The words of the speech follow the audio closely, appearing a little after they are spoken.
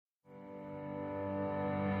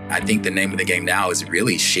I think the name of the game now is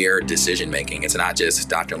really shared decision making. It's not just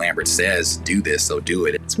Dr. Lambert says, do this, so do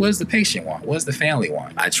it. It's what does the patient want? What does the family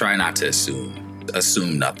want? I try not to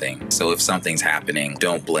assume nothing. So if something's happening,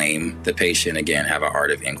 don't blame the patient. Again, have an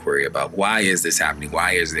art of inquiry about why is this happening?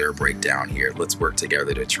 Why is there a breakdown here? Let's work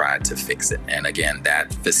together to try to fix it. And again,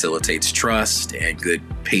 that facilitates trust and good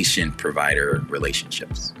patient-provider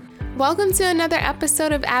relationships. Welcome to another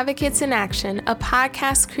episode of Advocates in Action, a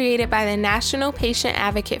podcast created by the National Patient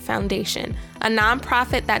Advocate Foundation, a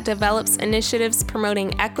nonprofit that develops initiatives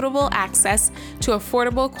promoting equitable access to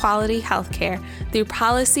affordable quality healthcare through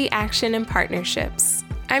policy action and partnerships.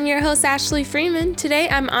 I'm your host, Ashley Freeman. Today,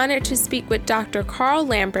 I'm honored to speak with Dr. Carl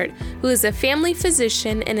Lambert, who is a family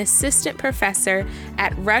physician and assistant professor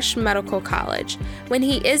at Rush Medical College. When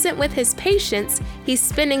he isn't with his patients, he's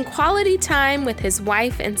spending quality time with his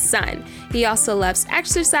wife and son. He also loves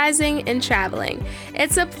exercising and traveling.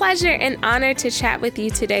 It's a pleasure and honor to chat with you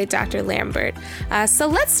today, Dr. Lambert. So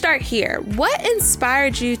let's start here. What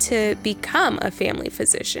inspired you to become a family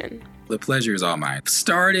physician? The pleasure is all mine.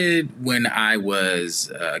 Started when I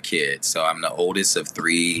was a kid. So I'm the oldest of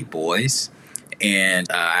three boys,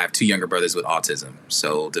 and I have two younger brothers with autism,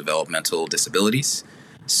 so developmental disabilities.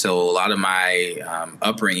 So a lot of my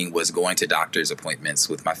upbringing was going to doctor's appointments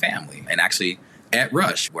with my family, and actually at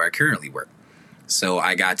Rush, where I currently work. So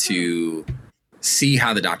I got to see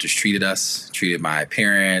how the doctors treated us, treated my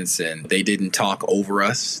parents, and they didn't talk over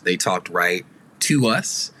us. They talked right to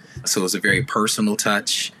us. So it was a very personal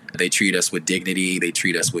touch. They treat us with dignity. They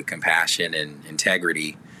treat us with compassion and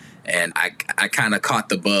integrity. And I kind of caught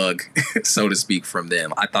the bug, so to speak, from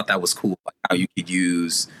them. I thought that was cool, like how you could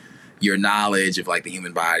use your knowledge of like the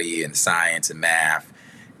human body and science and math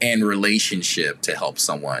and relationship to help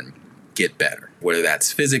someone get better, whether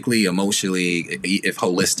that's physically, emotionally, if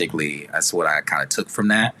holistically. That's what I kind of took from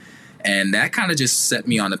that. And that kind of just set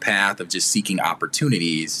me on the path of just seeking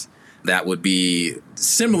opportunities that would be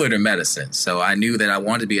similar to medicine. So I knew that I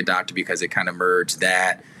wanted to be a doctor because it kind of merged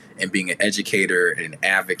that and being an educator and an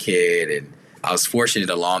advocate. And I was fortunate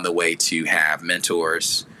along the way to have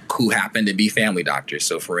mentors who happened to be family doctors.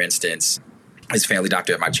 So for instance, his family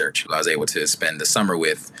doctor at my church, I was able to spend the summer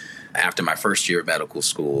with after my first year of medical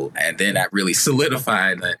school. And then that really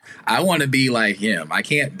solidified that I want to be like him. I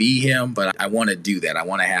can't be him, but I want to do that. I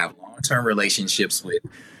want to have long-term relationships with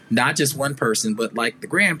not just one person, but like the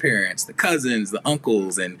grandparents, the cousins, the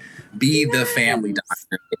uncles, and be the family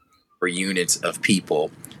doctor for units of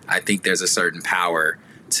people. I think there's a certain power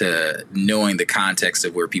to knowing the context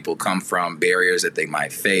of where people come from, barriers that they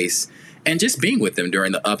might face, and just being with them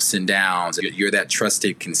during the ups and downs. You're that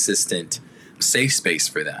trusted, consistent, safe space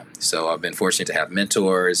for them. So I've been fortunate to have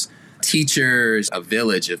mentors, teachers, a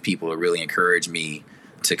village of people who really encourage me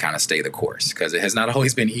to kind of stay the course, because it has not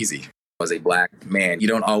always been easy. As a Black man, you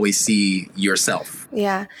don't always see yourself.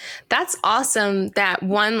 Yeah, that's awesome that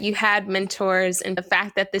one, you had mentors, and the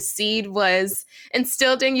fact that the seed was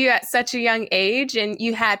instilled in you at such a young age, and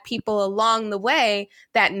you had people along the way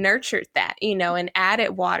that nurtured that, and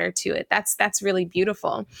added water to it. That's really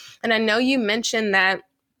beautiful. And I know you mentioned that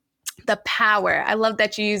the power, I love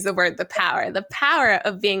that you use the word, the power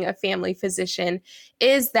of being a family physician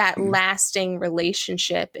is that lasting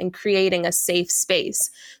relationship and creating a safe space.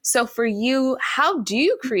 So for you, how do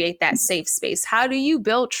you create that safe space? How do you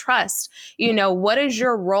build trust? What is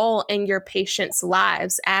your role in your patients'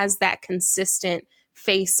 lives as that consistent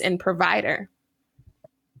face and provider?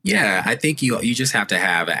 Yeah, I think you just have to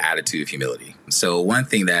have an attitude of humility. So one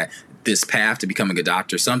thing that this path to becoming a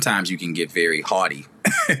doctor, sometimes you can get very haughty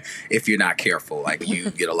if you're not careful. Like you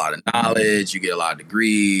get a lot of knowledge, you get a lot of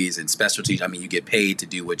degrees and specialties. I mean, you get paid to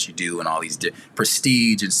do what you do and all these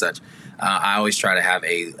prestige and such. I always try to have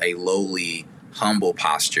a lowly, humble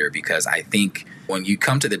posture, because I think when you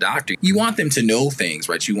come to the doctor, you want them to know things,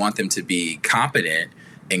 right? You want them to be competent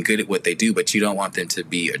and good at what they do, but you don't want them to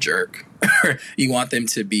be a jerk. You want them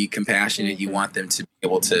to be compassionate. You want them to be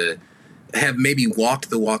able to have maybe walked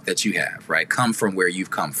the walk that you have, right? Come from where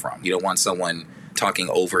you've come from. You don't want someone talking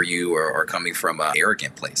over you or coming from an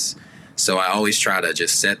arrogant place. So I always try to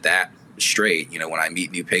just set that straight. When I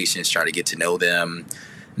meet new patients, try to get to know them,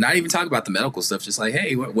 not even talk about the medical stuff, just like,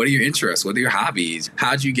 hey, what are your interests? What are your hobbies?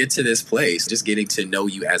 How'd you get to this place? Just getting to know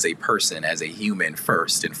you as a person, as a human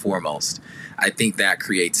first and foremost. I think that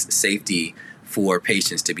creates safety for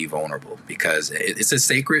patients to be vulnerable, because it's a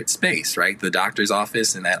sacred space, right? The doctor's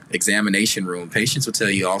office and that examination room, patients will tell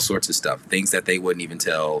you all sorts of stuff, things that they wouldn't even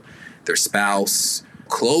tell their spouse,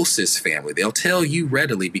 closest family. They'll tell you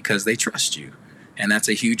readily because they trust you. And that's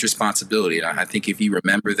a huge responsibility. And I think if you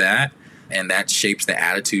remember that, and that shapes the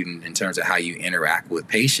attitude in terms of how you interact with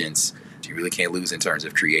patients, You really can't lose in terms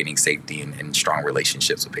of creating safety and strong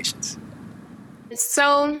relationships with patients. It's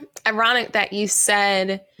so ironic that you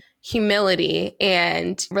said humility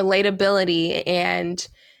and relatability and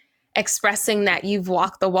expressing that you've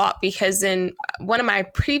walked the walk, because in one of my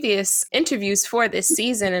previous interviews for this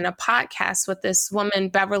season in a podcast with this woman,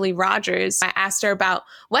 Beverly Rogers, I asked her about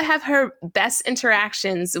what have her best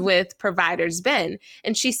interactions with providers been.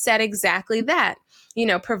 And she said exactly that,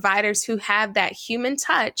 providers who have that human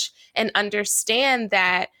touch and understand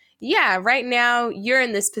that, yeah, right now you're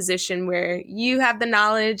in this position where you have the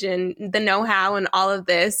knowledge and the know-how and all of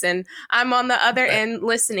this, and I'm on the other end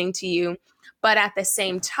listening to you. But at the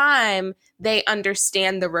same time, they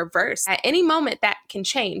understand the reverse. At any moment, that can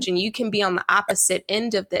change, and you can be on the opposite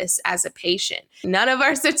end of this as a patient. None of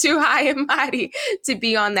us are too high and mighty to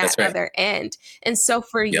be on that other end. And so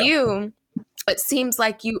for you, it seems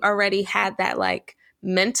like you already had that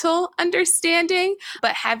mental understanding,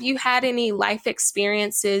 but have you had any life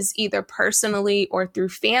experiences, either personally or through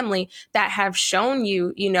family, that have shown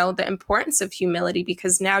you, the importance of humility,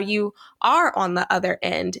 because now you are on the other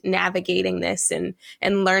end navigating this and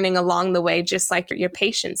learning along the way, just like your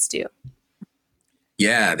patients do?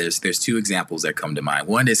 Yeah, there's two examples that come to mind.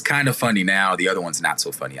 One is kind of funny now. The other one's not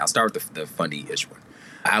so funny. I'll start with the funny-ish one.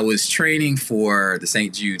 I was training for the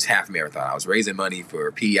St. Jude's half marathon. I was raising money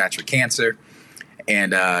for pediatric cancer.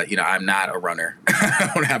 And, I'm not a runner.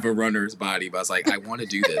 I don't have a runner's body, but I was like, I want to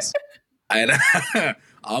do this. And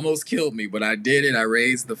almost killed me, but I did it. I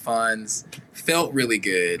raised the funds, felt really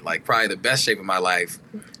good, like probably the best shape of my life.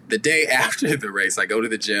 The day after the race, I go to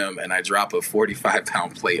the gym and I drop a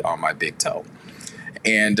 45-pound plate on my big toe.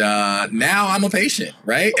 And now I'm a patient,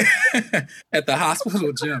 right? At the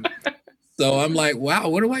hospital gym. So I'm like, wow,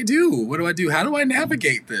 what do I do? What do I do? How do I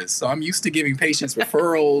navigate this? So I'm used to giving patients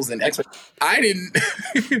referrals and extra. I didn't.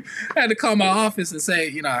 I had to call my office and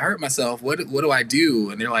say, I hurt myself. What do I do?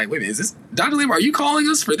 And they're like, wait a minute, is this Dr. Lim? Are you calling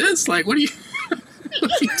us for this? Like, what are you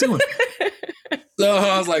doing? So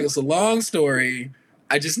I was like, it's a long story.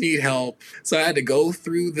 I just need help. So I had to go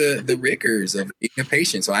through the rigors of being a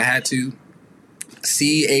patient. So I had to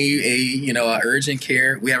see a urgent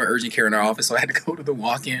care. We have an urgent care in our office. So I had to go to the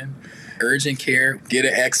walk-in urgent care, get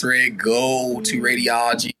an x-ray, go to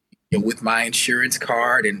radiology with my insurance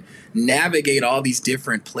card and navigate all these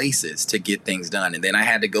different places to get things done. And then I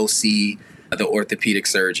had to go see the orthopedic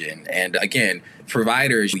surgeon. And again,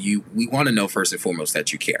 providers, we want to know first and foremost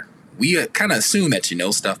that you care. We kind of assume that you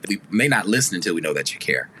know stuff, but we may not listen until we know that you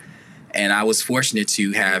care. And I was fortunate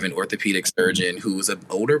to have an orthopedic surgeon who was an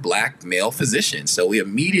older Black male physician. So we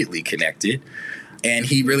immediately connected. And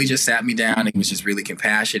he really just sat me down and he was just really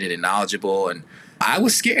compassionate and knowledgeable. And I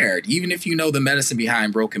was scared. Even if you know the medicine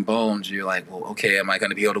behind broken bones, you're like, well, okay, am I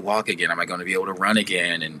going to be able to walk again? Am I going to be able to run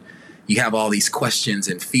again? And you have all these questions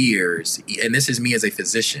and fears. And this is me as a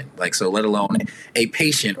physician, so let alone a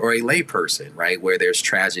patient or a lay person, right? Where there's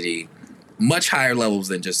tragedy, much higher levels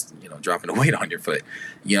than just, dropping a weight on your foot.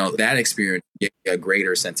 That experience gave me a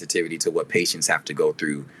greater sensitivity to what patients have to go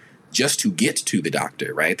through just to get to the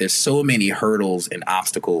doctor, right? There's so many hurdles and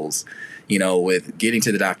obstacles, with getting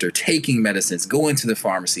to the doctor, taking medicines, going to the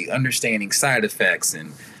pharmacy, understanding side effects,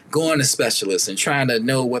 and going to specialists and trying to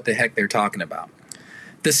know what the heck they're talking about.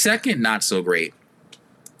 The second not so great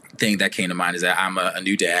thing that came to mind is that I'm a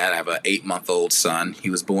new dad. I have an 8-month-old son. He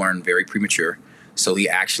was born very premature. So he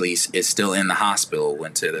actually is still in the hospital,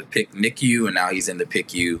 went to the NICU, and now he's in the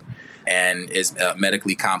PICU. And is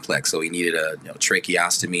medically complex. So he needed a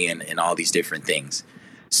tracheostomy and all these different things.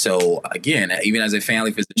 So again, even as a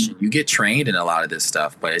family physician, you get trained in a lot of this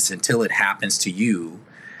stuff, but it's until it happens to you,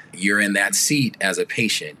 you're in that seat as a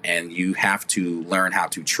patient and you have to learn how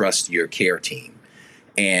to trust your care team.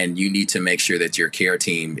 And you need to make sure that your care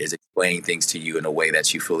team is explaining things to you in a way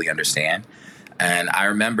that you fully understand. And I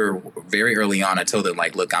remember very early on, I told them,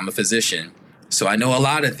 look, I'm a physician, so I know a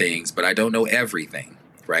lot of things, but I don't know everything.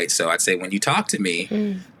 Right. So I'd say when you talk to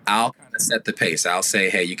me, I'll kind of set the pace. I'll say,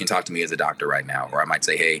 hey, you can talk to me as a doctor right now. Or I might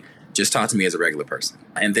say, hey, just talk to me as a regular person.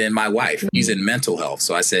 And then my wife, she's in mental health.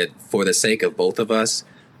 So I said, for the sake of both of us,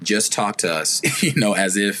 just talk to us,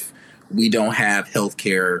 as if we don't have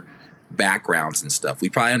healthcare backgrounds and stuff. We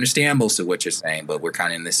probably understand most of what you're saying, but we're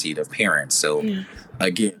kind of in the seat of parents. So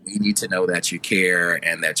again, we need to know that you care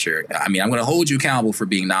and that I'm going to hold you accountable for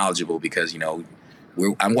being knowledgeable because,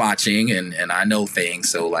 I'm watching and I know things.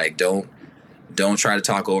 So don't try to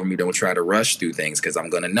talk over me. Don't try to rush through things because I'm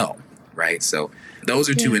going to know. Right. So those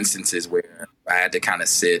are two instances where I had to kind of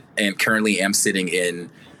sit and currently am sitting in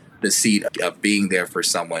the seat of being there for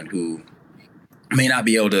someone who may not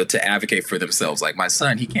be able to advocate for themselves. Like my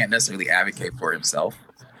son, he can't necessarily advocate for himself,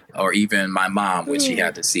 or even my mom when she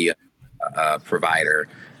had to see a provider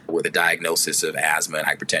with a diagnosis of asthma and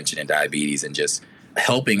hypertension and diabetes, and just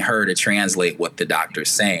helping her to translate what the doctor's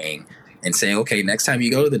saying and saying, okay, next time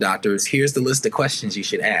you go to the doctors, here's the list of questions you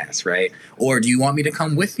should ask, right? Or do you want me to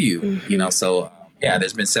come with you? Mm-hmm. You know, so yeah,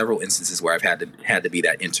 there's been several instances where I've had to be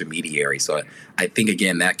that intermediary. So I think,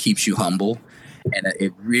 again, that keeps you humble, and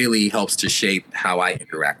it really helps to shape how I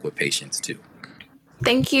interact with patients too.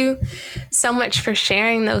 Thank you so much for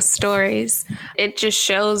sharing those stories. It just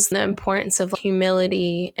shows the importance of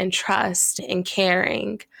humility and trust and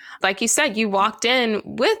caring. Like you said, you walked in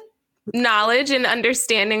with knowledge and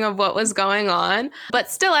understanding of what was going on, but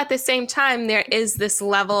still at the same time, there is this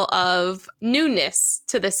level of newness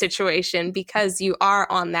to the situation because you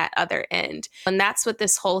are on that other end. And that's what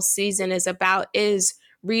this whole season is about, is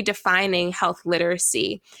redefining health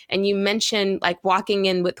literacy. And you mentioned like walking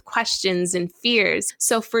in with questions and fears.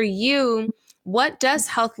 So for you, what does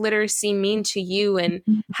health literacy mean to you, and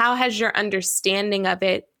how has your understanding of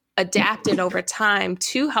it adapted over time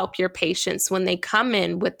to help your patients when they come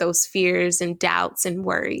in with those fears and doubts and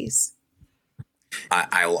worries?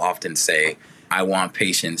 I will often say, I want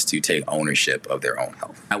patients to take ownership of their own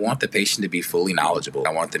health. I want the patient to be fully knowledgeable.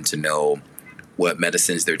 I want them to know what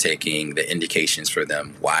medicines they're taking, the indications for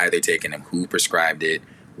them, why are they taking them, who prescribed it,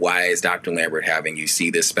 why is Dr. Lambert having you see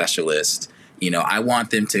this specialist? You know, I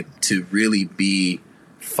want them to really be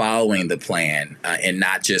following the plan and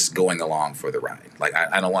not just going along for the ride. Like,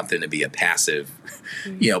 I don't want them to be a passive,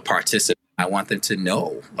 participant. I want them to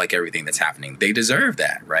know like everything that's happening. They deserve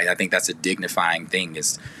that, right? I think that's a dignifying thing,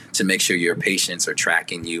 is to make sure your patients are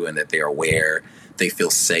tracking you and that they're aware, they feel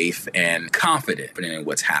safe and confident in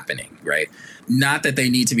what's happening, right? Not that they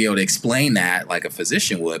need to be able to explain that like a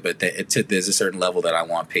physician would, but there's a certain level that I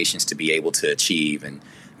want patients to be able to achieve. And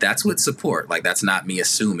that's with support. Like, that's not me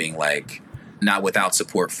assuming, like, not without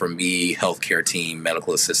support from me, healthcare team,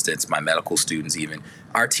 medical assistants, my medical students even.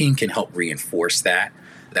 Our team can help reinforce that.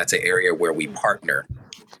 That's an area where we partner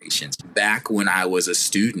with patients. Back when I was a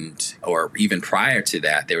student, or even prior to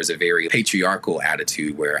that, there was a very patriarchal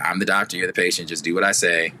attitude where I'm the doctor, you're the patient, just do what I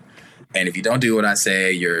say. And if you don't do what I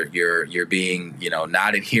say, you're being,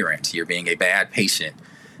 not adherent. You're being a bad patient.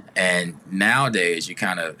 And nowadays, you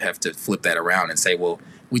kind of have to flip that around and say, well,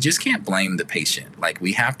 we just can't blame the patient. Like,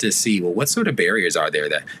 we have to see, well, what sort of barriers are there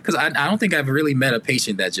that, because I don't think I've really met a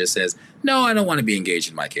patient that just says, no, I don't want to be engaged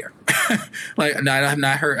in my care. Like, I've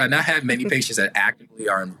not had many patients that actively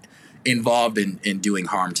are involved in doing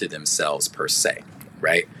harm to themselves per se,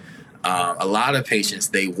 right? A lot of patients,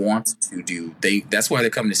 they want to do, that's why they're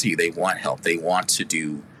coming to see you. They want help. They want to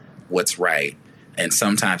do what's right. And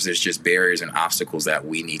sometimes there's just barriers and obstacles that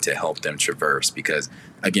we need to help them traverse, because,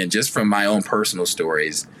 again, just from my own personal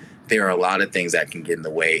stories, there are a lot of things that can get in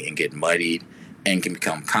the way and get muddied and can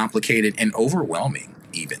become complicated and overwhelming,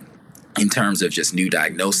 even in terms of just new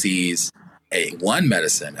diagnoses. One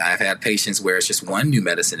medicine, I've had patients where it's just one new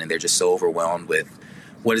medicine and they're just so overwhelmed with,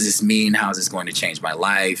 what does this mean? How is this going to change my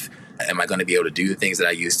life? Am I going to be able to do the things that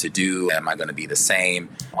I used to do? Am I going to be the same?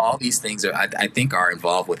 All these things I think are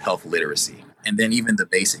involved with health literacy. And then even the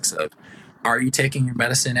basics of, are you taking your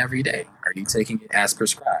medicine every day? Are you taking it as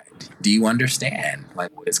prescribed? Do you understand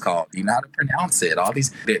like what it's called? Do you know how to pronounce it? All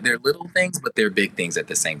these, they're little things, but they're big things at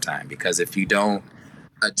the same time. Because if you don't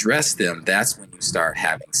address them, that's when you start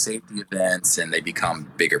having safety events and they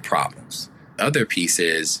become bigger problems. The other piece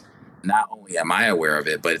is, not only am I aware of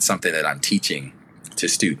it, but it's something that I'm teaching to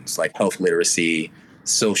students, like health literacy,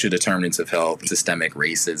 social determinants of health, systemic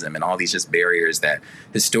racism, and all these just barriers that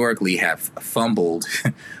historically have fumbled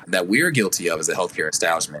that we're guilty of as a healthcare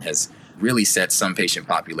establishment, has really set some patient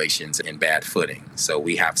populations in bad footing. So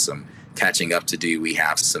we have some catching up to do. We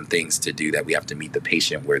have some things to do that we have to meet the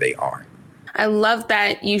patient where they are. I love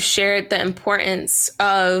that you shared the importance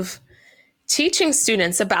of teaching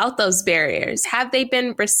students about those barriers. Have they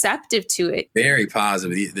been receptive to it? Very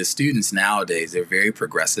positive. The students nowadays, they're very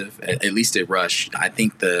progressive, at least at Rush. I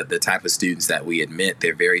think the type of students that we admit,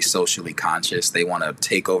 they're very socially conscious. They want to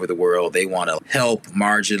take over the world. They want to help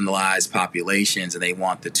marginalized populations, and they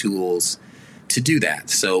want the tools to do that.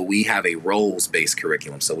 So we have a roles-based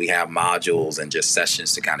curriculum. So we have modules and just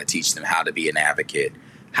sessions to kind of teach them how to be an advocate.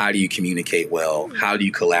 How do you communicate well? How do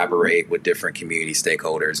you collaborate with different community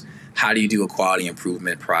stakeholders? How do you do a quality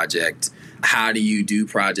improvement project? How do you do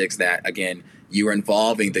projects that, again, you're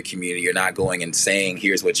involving the community? You're not going and saying,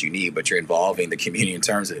 here's what you need, but you're involving the community in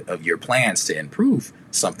terms of your plans to improve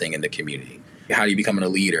something in the community. How do you become a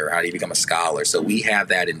leader? How do you become a scholar? So we have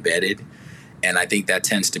that embedded, and I think that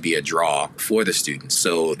tends to be a draw for the students.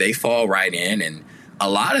 So they fall right in, and a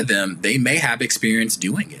lot of them, they may have experience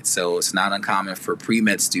doing it. So it's not uncommon for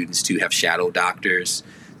pre-med students to have shadow doctors,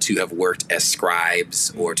 to have worked as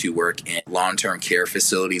scribes or to work in long-term care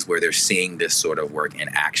facilities where they're seeing this sort of work in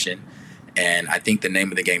action. And I think the name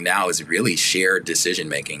of the game now is really shared decision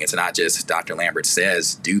making. It's not just Dr. Lambert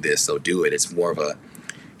says, do this, so do it. It's more of a,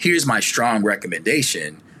 here's my strong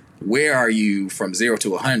recommendation. Where are you from 0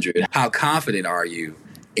 to 100? How confident are you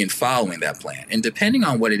in following that plan? And depending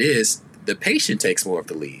on what it is, the patient takes more of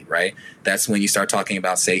the lead, right? That's when you start talking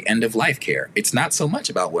about, say, end of life care. It's not so much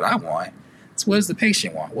about what I want. It's what does the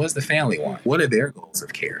patient want? What does the family want? What are their goals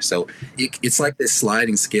of care? So it's like this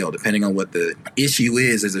sliding scale. Depending on what the issue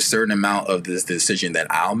is, there's a certain amount of this decision that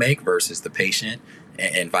I'll make versus the patient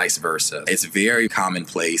and vice versa. It's very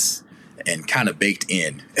commonplace and kind of baked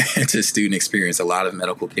in to student experience. A lot of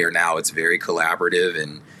medical care now, it's very collaborative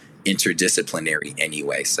and interdisciplinary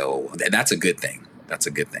anyway. So that's a good thing. That's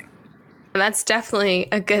a good thing. That's definitely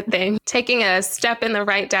a good thing. Taking a step in the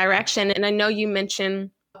right direction. And I know you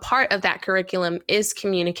mentioned part of that curriculum is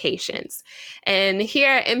communications. And here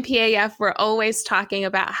at NPAF, we're always talking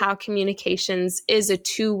about how communications is a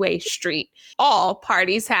two-way street. All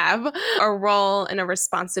parties have a role and a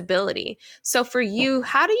responsibility. So for you,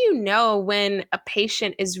 how do you know when a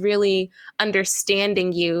patient is really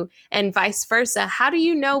understanding you and vice versa? How do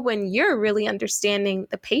you know when you're really understanding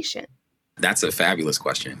the patient? That's a fabulous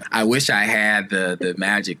question. I wish I had the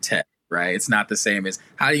magic test. Right? It's not the same as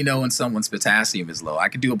how do you know when someone's potassium is low? I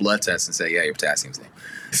could do a blood test and say, yeah, your potassium's low.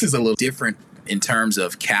 This is a little different in terms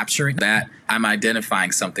of capturing that. I'm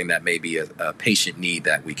identifying something that may be a patient need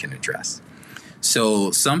that we can address.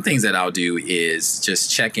 So some things that I'll do is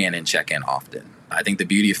just check in often. I think the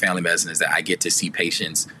beauty of family medicine is that I get to see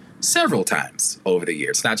patients several times over the year.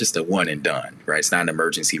 It's not just a one and done, right? It's not an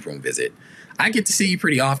emergency room visit. I get to see you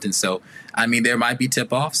pretty often. So, I mean, there might be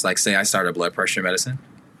tip-offs, like say I started blood pressure medicine.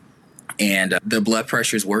 And the blood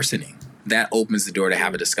pressure is worsening. That opens the door to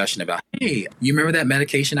have a discussion about, hey, you remember that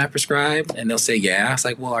medication I prescribed? And they'll say, yeah. It's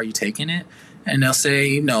like, well, are you taking it? And they'll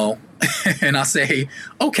say, no. And I'll say,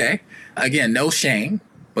 okay. Again, no shame,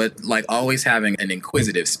 but like always having an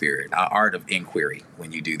inquisitive spirit, an art of inquiry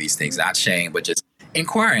when you do these things. Not shame, but just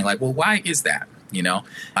inquiring like, well, why is that? You know,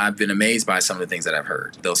 I've been amazed by some of the things that I've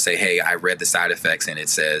heard. They'll say, hey, I read the side effects and it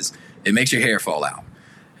says it makes your hair fall out.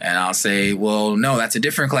 And I'll say, well, no, that's a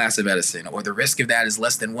different class of medicine, or the risk of that is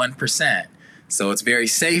less than 1%. So it's very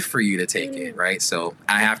safe for you to take it, right? So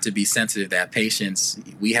I have to be sensitive that patients,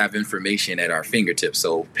 we have information at our fingertips.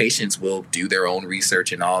 So patients will do their own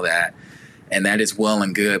research and all that. And that is well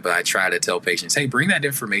and good. But I try to tell patients, hey, bring that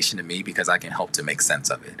information to me because I can help to make sense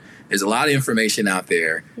of it. There's a lot of information out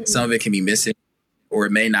there. Some of it can be missing or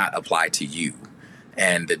it may not apply to you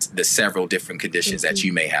and the several different conditions that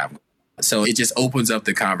you may have. So it just opens up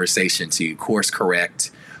the conversation to course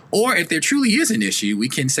correct. Or if there truly is an issue, we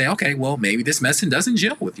can say, okay, well, maybe this medicine doesn't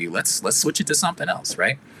gel with you. Let's switch it to something else,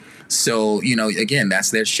 right? So, you know, again,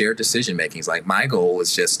 that's their shared decision making. It's like my goal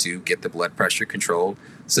is just to get the blood pressure controlled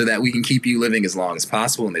so that we can keep you living as long as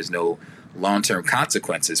possible and there's no long-term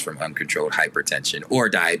consequences from uncontrolled hypertension or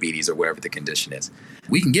diabetes or whatever the condition is.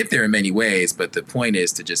 We can get there in many ways, but the point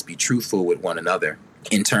is to just be truthful with one another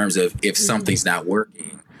in terms of if something's not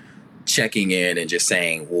working, checking in and just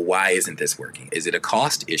saying, well, why isn't this working? Is it a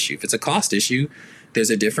cost issue? If it's a cost issue, there's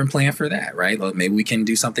a different plan for that, right? Well, maybe we can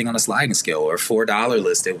do something on a sliding scale or a $4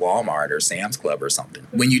 list at Walmart or Sam's Club or something.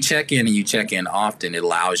 When you check in and you check in often, it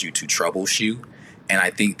allows you to troubleshoot. And I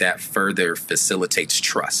think that further facilitates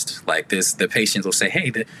trust. Like this, the patient will say,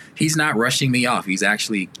 hey, he's not rushing me off. He's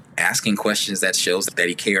actually asking questions that shows that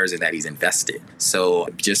he cares and that he's invested. So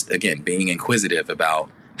just, again, being inquisitive about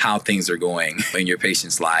how things are going in your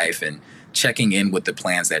patient's life and checking in with the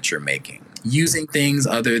plans that you're making. Using things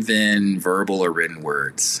other than verbal or written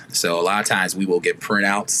words. So a lot of times we will get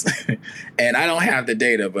printouts and I don't have the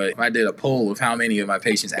data, but if I did a poll of how many of my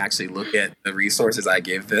patients actually look at the resources I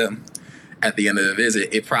give them at the end of the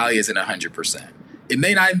visit, it probably isn't 100%. It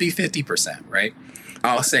may not even be 50%, right?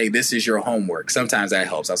 I'll say, this is your homework. Sometimes that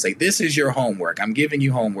helps. I'll say, this is your homework. I'm giving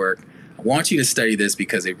you homework. I want you to study this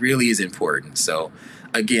because it really is important. So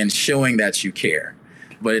again, showing that you care.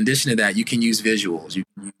 But in addition to that, you can use visuals. You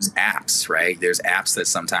can use apps, right? There's apps that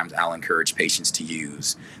sometimes I'll encourage patients to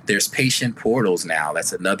use. There's patient portals now.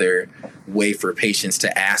 That's another way for patients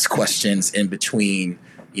to ask questions in between,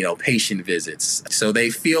 you know, patient visits. So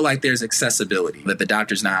they feel like there's accessibility, that the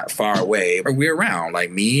doctor's not far away or we're around.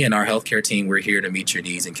 Like me and our healthcare team, we're here to meet your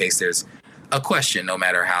needs in case there's a question, no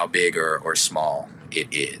matter how big or small it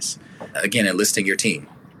is. Again, enlisting your team.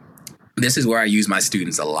 This is where I use my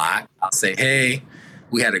students a lot. I'll say, hey,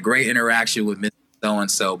 we had a great interaction with Ms.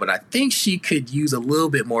 So-and-so, but I think she could use a little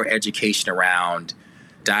bit more education around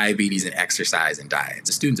diabetes and exercise and diet.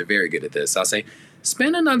 The students are very good at this. So I'll say,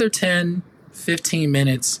 spend another 10, 15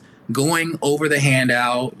 minutes going over the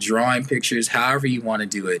handout, drawing pictures, however you want to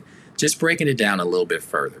do it, just breaking it down a little bit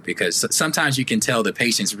further, because sometimes you can tell the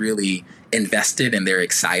patient's really invested and they're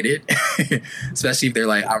excited, especially if they're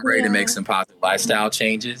like, I'm ready to make some positive lifestyle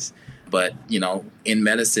changes. But, in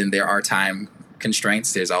medicine, there are time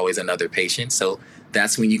constraints. There's always another patient. So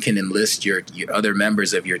that's when you can enlist your other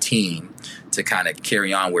members of your team to kind of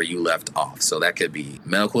carry on where you left off. So that could be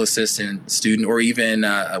medical assistant, student, or even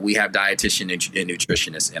we have dietitian and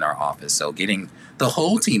nutritionists in our office. So getting the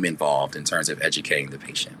whole team involved in terms of educating the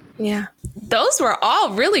patient. Yeah, those were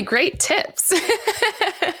all really great tips.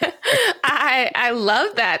 I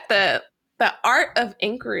love that. The art of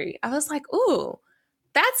inquiry. I was like, ooh,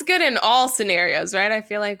 that's good in all scenarios, right? I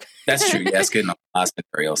feel like that's true. That's good in all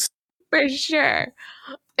scenarios. For sure.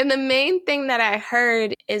 And the main thing that I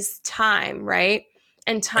heard is time, right?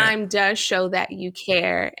 And time does show that you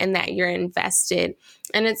care and that you're invested.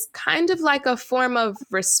 And it's kind of like a form of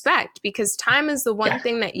respect, because time is the one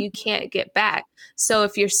thing that you can't get back. So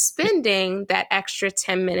if you're spending that extra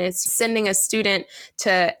 10 minutes sending a student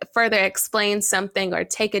to further explain something or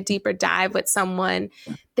take a deeper dive with someone,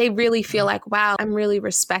 they really feel like, wow, I'm really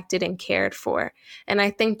respected and cared for. And I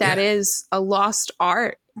think that is a lost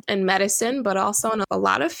art in medicine, but also in a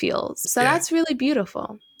lot of fields. So that's really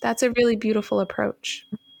beautiful. That's a really beautiful approach.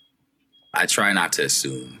 I try not to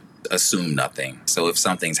assume nothing. So if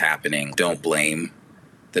something's happening, don't blame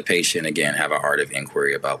the patient. Again, have an art of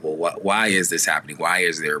inquiry about, well, why is this happening? Why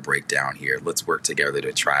is there a breakdown here? Let's work together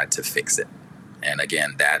to try to fix it. And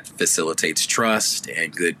again, that facilitates trust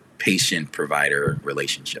and good patient-provider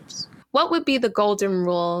relationships. What would be the golden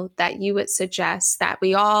rule that you would suggest that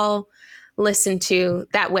we all listen to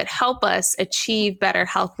that would help us achieve better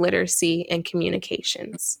health literacy and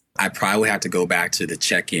communications? I probably would have to go back to the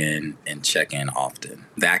check-in and check-in often.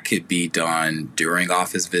 That could be done during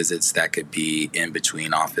office visits. That could be in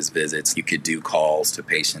between office visits. You could do calls to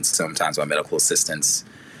patients. Sometimes my medical assistants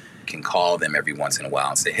can call them every once in a while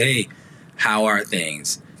and say, hey, how are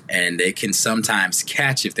things? And they can sometimes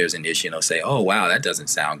catch if there's an issue, and they'll say, oh, wow, that doesn't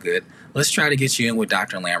sound good. Let's try to get you in with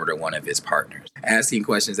Dr. Lambert or one of his partners. Asking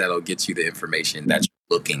questions that'll get you the information that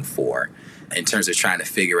you're looking for in terms of trying to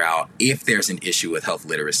figure out if there's an issue with health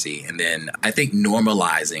literacy. And then I think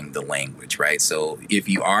normalizing the language, right? So if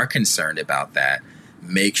you are concerned about that,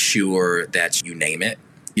 make sure that you name it.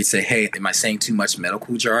 You say, hey, am I saying too much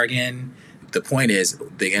medical jargon? The point is,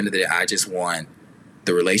 at the end of the day, I just want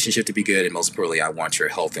the relationship to be good. And most importantly, I want your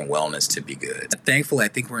health and wellness to be good. Thankfully, I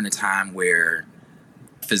think we're in a time where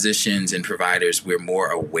physicians and providers, we're more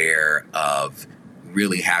aware of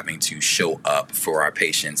really having to show up for our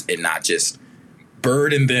patients and not just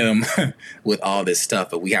burden them with all this stuff,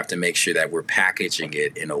 but we have to make sure that we're packaging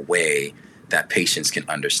it in a way that patients can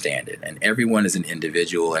understand it. And everyone is an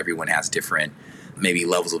individual. Everyone has different maybe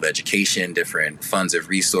levels of education, different funds of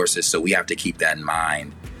resources. So we have to keep that in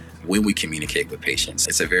mind when we communicate with patients.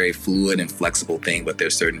 It's a very fluid and flexible thing, but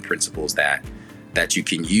there's certain principles that you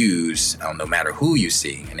can use no matter who you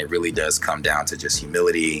see. And it really does come down to just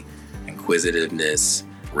humility, inquisitiveness,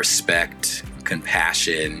 respect,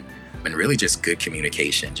 compassion, and really just good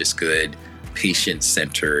communication, just good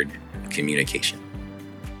patient-centered communication.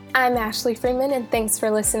 I'm Ashley Freeman, and thanks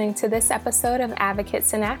for listening to this episode of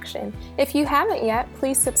Advocates in Action. If you haven't yet,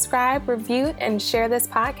 please subscribe, review, and share this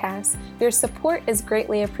podcast. Your support is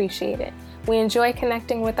greatly appreciated. We enjoy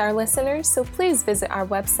connecting with our listeners, so please visit our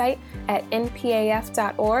website at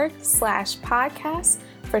npaf.org/podcast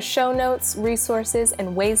for show notes, resources,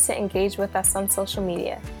 and ways to engage with us on social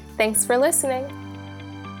media. Thanks for listening.